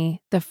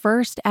ceremony, the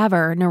first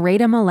ever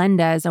Nereida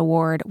Melendez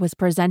Award was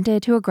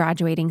presented to a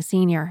graduating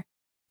senior.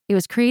 It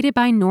was created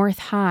by North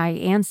High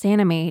and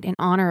Sanimate in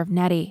honor of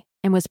Nettie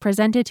and was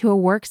presented to a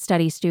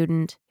work-study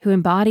student who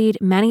embodied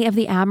many of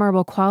the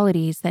admirable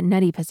qualities that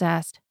Nettie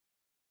possessed.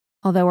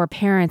 Although her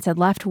parents had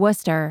left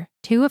Worcester,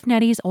 2 of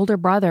Nettie's older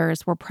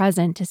brothers were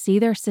present to see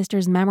their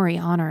sister's memory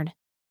honored.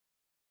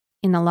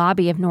 In the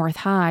lobby of North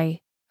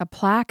High, a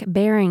plaque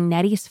bearing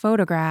Nettie's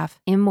photograph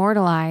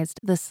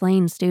immortalized the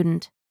slain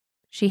student.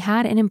 She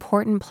had an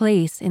important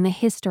place in the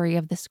history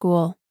of the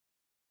school.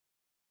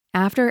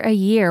 After a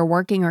year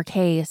working her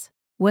case,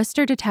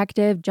 Worcester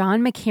detective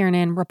John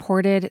McKiernan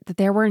reported that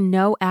there were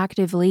no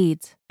active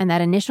leads and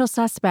that initial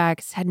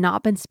suspects had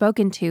not been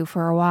spoken to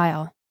for a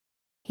while.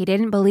 He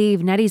didn't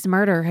believe Nettie's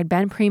murder had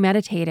been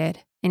premeditated,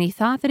 and he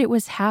thought that it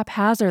was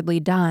haphazardly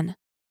done.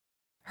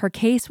 Her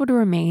case would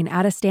remain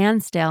at a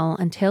standstill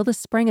until the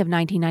spring of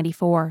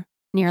 1994,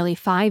 nearly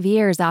 5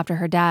 years after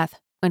her death,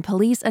 when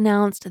police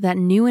announced that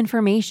new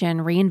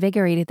information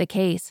reinvigorated the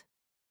case.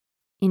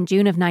 In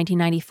June of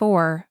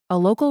 1994, a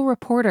local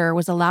reporter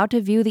was allowed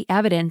to view the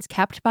evidence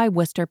kept by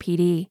Worcester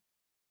PD.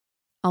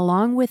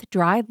 Along with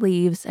dried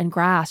leaves and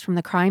grass from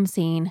the crime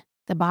scene,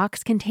 the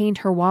box contained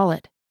her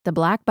wallet, the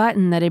black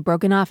button that had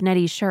broken off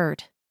Nettie's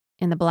shirt,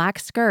 and the black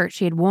skirt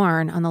she had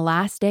worn on the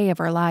last day of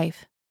her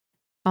life.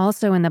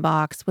 Also in the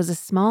box was a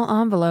small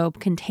envelope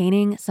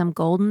containing some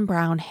golden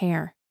brown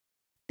hair.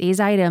 These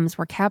items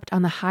were kept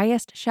on the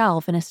highest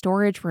shelf in a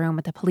storage room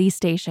at the police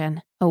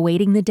station,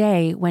 awaiting the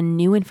day when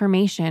new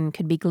information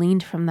could be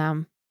gleaned from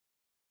them.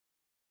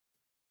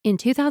 In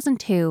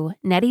 2002,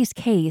 Nettie's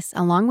case,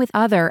 along with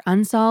other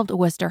unsolved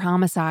Worcester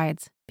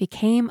homicides,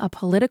 became a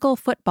political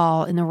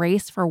football in the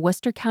race for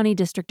Worcester County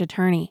District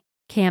Attorney,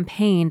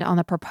 campaigned on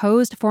the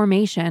proposed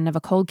formation of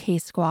a cold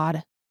case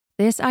squad.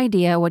 This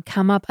idea would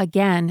come up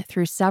again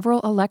through several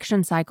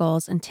election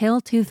cycles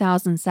until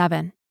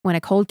 2007. When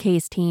a cold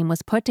case team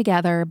was put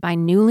together by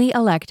newly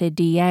elected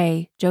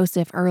DA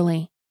Joseph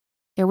Early.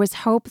 There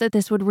was hope that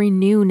this would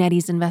renew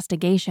Nettie's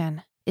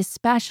investigation,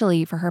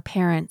 especially for her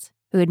parents,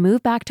 who had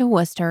moved back to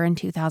Worcester in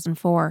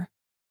 2004.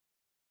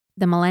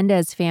 The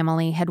Melendez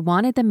family had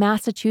wanted the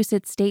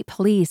Massachusetts State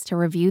Police to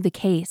review the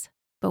case,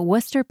 but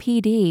Worcester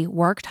PD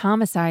worked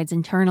homicides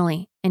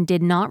internally and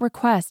did not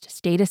request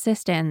state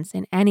assistance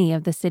in any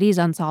of the city's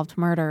unsolved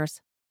murders.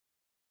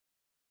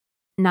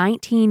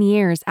 19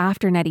 years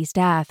after Nettie's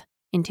death,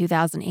 in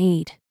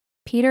 2008,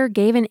 Peter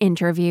gave an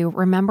interview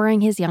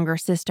remembering his younger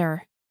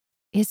sister.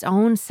 His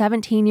own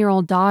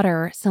 17-year-old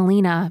daughter,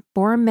 Selena,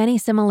 bore many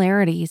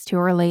similarities to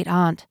her late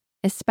aunt,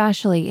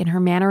 especially in her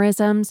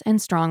mannerisms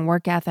and strong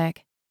work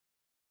ethic.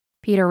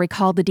 Peter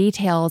recalled the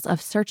details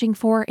of searching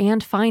for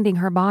and finding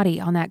her body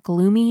on that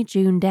gloomy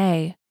June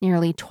day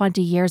nearly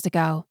 20 years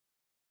ago.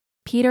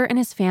 Peter and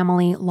his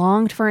family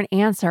longed for an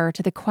answer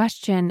to the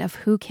question of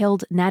who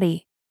killed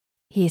Nettie.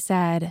 He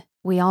said,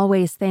 "We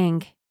always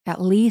think, at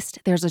least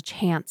there's a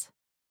chance."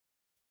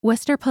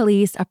 Worcester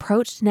police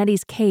approached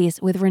Nettie's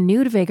case with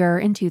renewed vigor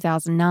in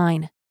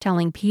 2009,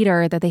 telling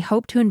Peter that they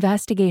hoped to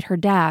investigate her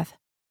death,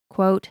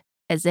 quote,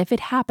 as if it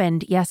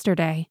happened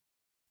yesterday.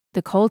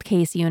 The cold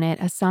case unit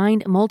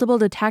assigned multiple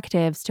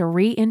detectives to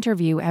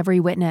re-interview every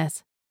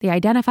witness. They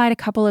identified a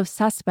couple of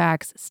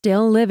suspects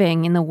still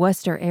living in the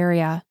Worcester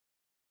area.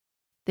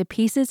 The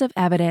pieces of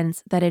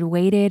evidence that had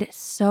waited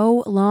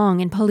so long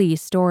in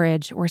police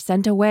storage were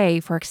sent away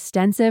for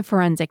extensive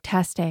forensic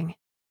testing.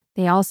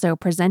 They also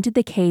presented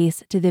the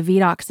case to the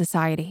Vidocq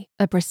Society,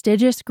 a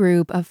prestigious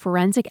group of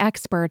forensic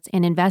experts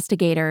and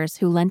investigators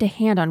who lent a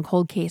hand on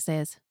cold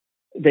cases.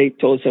 They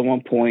told us at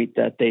one point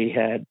that they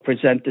had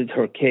presented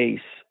her case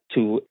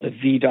to the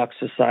VDOC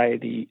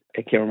Society.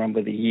 I can't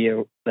remember the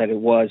year that it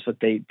was, but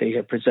they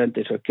had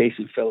presented her case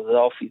in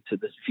Philadelphia to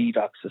this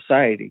VDOC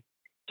Society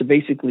to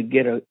basically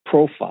get a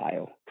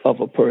profile of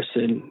a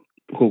person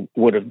who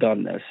would have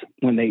done this.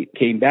 When they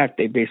came back,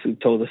 they basically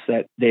told us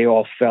that they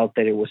all felt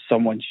that it was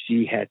someone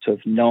she had to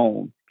have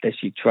known, that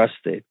she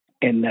trusted,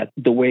 and that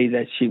the way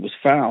that she was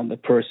found, the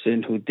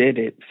person who did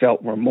it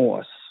felt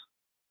remorse.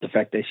 The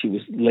fact that she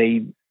was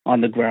laid on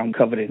the ground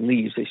covered in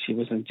leaves, that she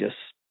wasn't just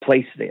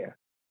placed there.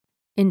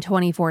 In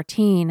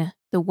 2014,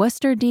 the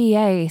Worcester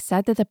DA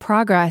said that the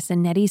progress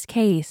in Nettie's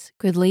case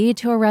could lead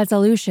to a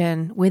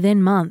resolution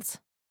within months.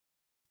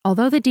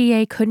 Although the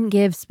DA couldn't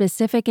give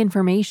specific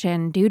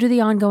information due to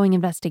the ongoing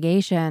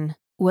investigation,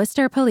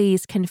 Worcester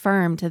police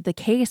confirmed that the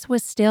case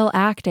was still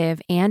active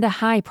and a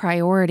high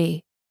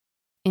priority.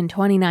 In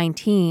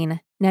 2019,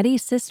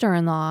 Nettie's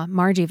sister-in-law,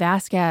 Margie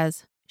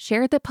Vasquez,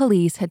 shared that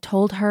police had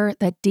told her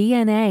that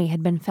DNA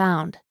had been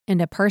found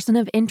and a person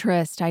of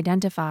interest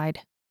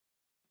identified.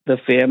 The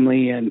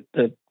family and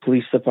the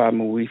police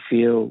department, we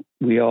feel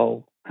we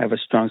all have a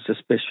strong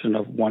suspicion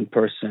of one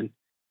person.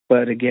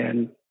 But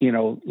again,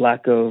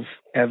 lack of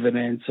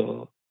evidence,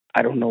 or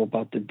I don't know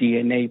about the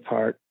DNA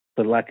part,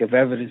 but lack of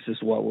evidence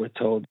is what we're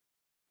told.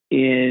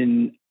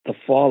 In the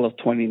fall of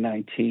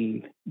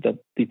 2019, the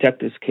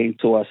detectives came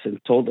to us and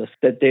told us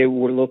that they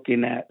were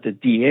looking at the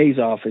DA's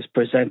office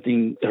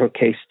presenting her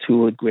case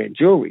to a grand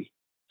jury.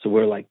 So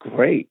we're like,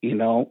 great,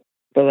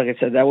 But like I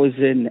said, that was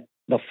in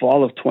the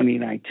fall of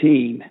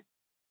 2019.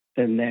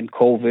 And then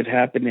COVID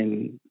happened,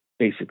 and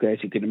basically,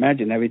 as you can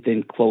imagine,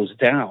 everything closed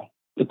down.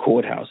 The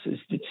courthouses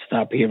did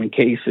stop hearing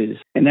cases.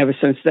 And ever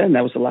since then,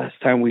 that was the last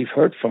time we've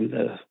heard from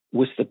the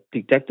Worcester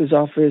Detective's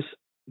Office.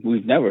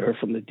 We've never heard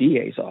from the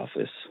DA's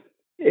office.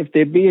 If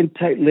they're being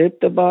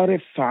tight-lipped about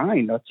it,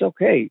 fine. That's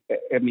okay.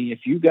 I mean,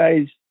 if you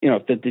guys,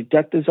 if the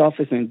Detective's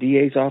Office and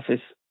DA's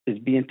office is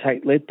being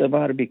tight-lipped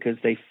about it because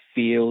they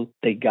feel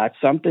they got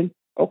something,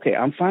 okay,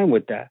 I'm fine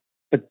with that.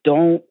 But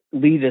don't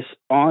lead us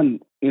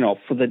on,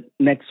 for the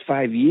next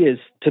 5 years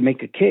to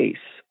make a case.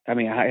 I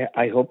mean,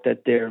 I hope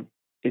that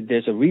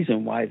there's a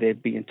reason why they're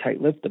being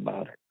tight-lipped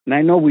about it. And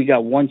I know we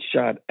got one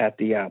shot at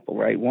the apple,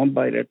 right? One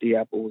bite at the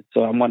apple.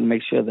 So I want to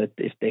make sure that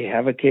if they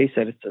have a case,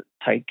 that it's a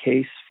tight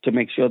case, to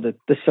make sure that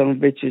the son of a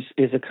bitch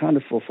is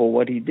accounted for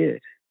what he did.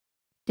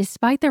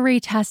 Despite the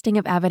retesting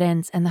of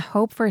evidence and the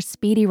hope for a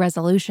speedy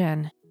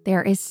resolution,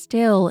 there is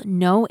still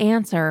no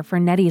answer for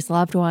Nettie's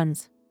loved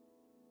ones.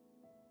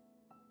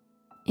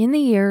 In the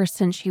years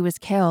since she was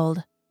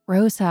killed,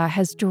 Rosa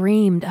has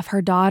dreamed of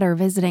her daughter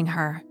visiting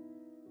her.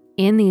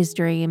 In these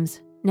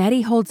dreams,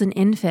 Nettie holds an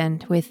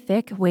infant with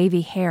thick,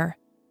 wavy hair.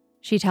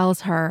 She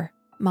tells her,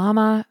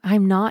 "Mama,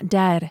 I'm not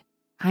dead.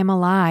 I'm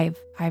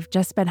alive. I've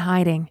just been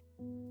hiding."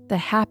 The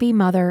happy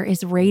mother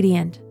is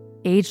radiant,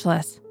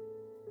 ageless.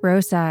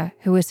 Rosa,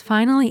 who was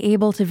finally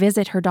able to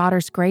visit her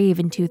daughter's grave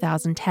in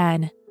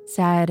 2010,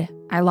 said,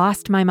 "I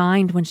lost my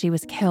mind when she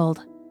was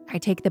killed. I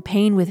take the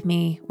pain with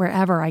me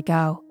wherever I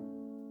go."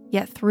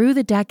 Yet through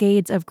the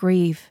decades of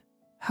grief,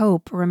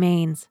 hope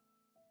remains.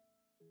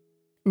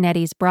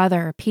 Nettie's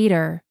brother,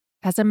 Peter,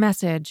 has a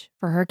message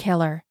for her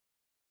killer.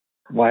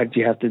 Why did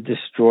you have to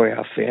destroy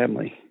our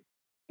family?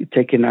 You're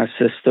taking our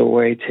sister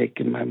away,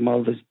 taking my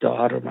mother's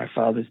daughter, my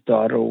father's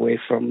daughter away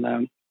from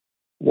them.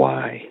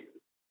 Why?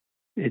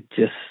 It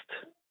just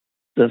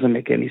doesn't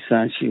make any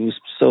sense. She was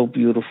so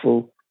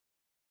beautiful.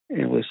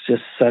 It was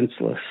just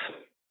senseless.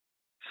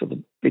 So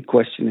the big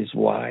question is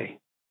why?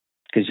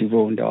 Because you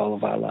ruined all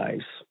of our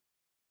lives.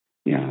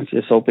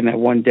 Just hoping that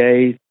one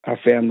day our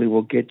family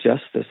will get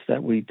justice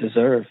that we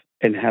deserve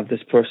and have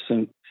this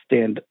person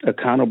stand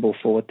accountable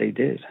for what they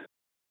did.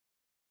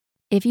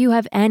 If you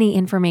have any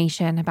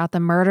information about the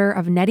murder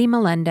of Nettie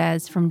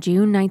Melendez from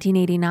June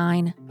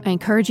 1989, I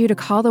encourage you to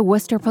call the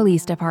Worcester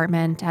Police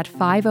Department at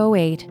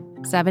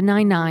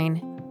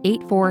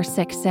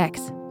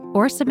 508-799-8466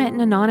 or submit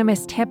an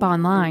anonymous tip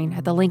online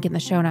at the link in the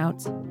show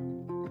notes.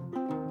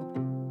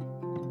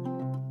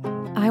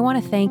 I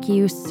want to thank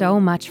you so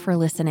much for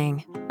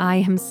listening. I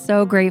am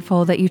so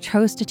grateful that you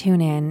chose to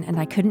tune in, and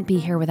I couldn't be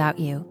here without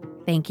you.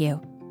 Thank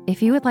you.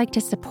 If you would like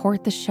to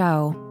support the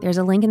show, there's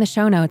a link in the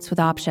show notes with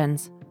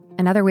options.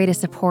 Another way to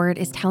support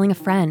is telling a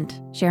friend,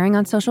 sharing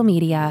on social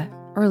media,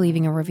 or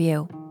leaving a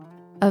review.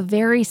 A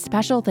very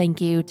special thank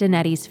you to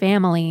Nettie's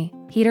family,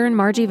 Peter and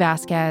Margie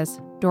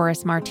Vasquez,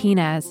 Doris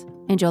Martinez,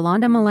 and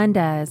Yolanda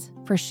Melendez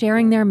for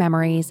sharing their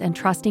memories and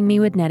trusting me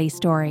with Nettie's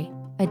story.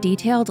 A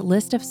detailed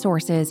list of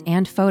sources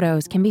and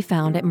photos can be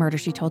found at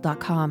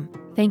murdershetold.com.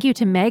 Thank you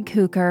to Meg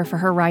Cooker for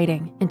her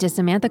writing, and to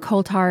Samantha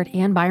Coulthard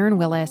and Byron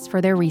Willis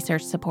for their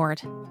research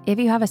support. If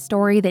you have a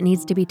story that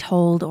needs to be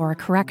told or a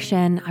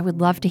correction, I would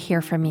love to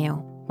hear from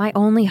you. My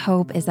only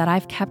hope is that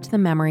I've kept the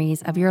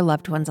memories of your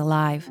loved ones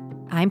alive.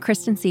 I'm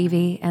Kristen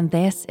Seavey, and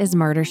this is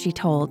Murder, She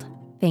Told.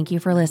 Thank you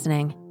for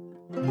listening.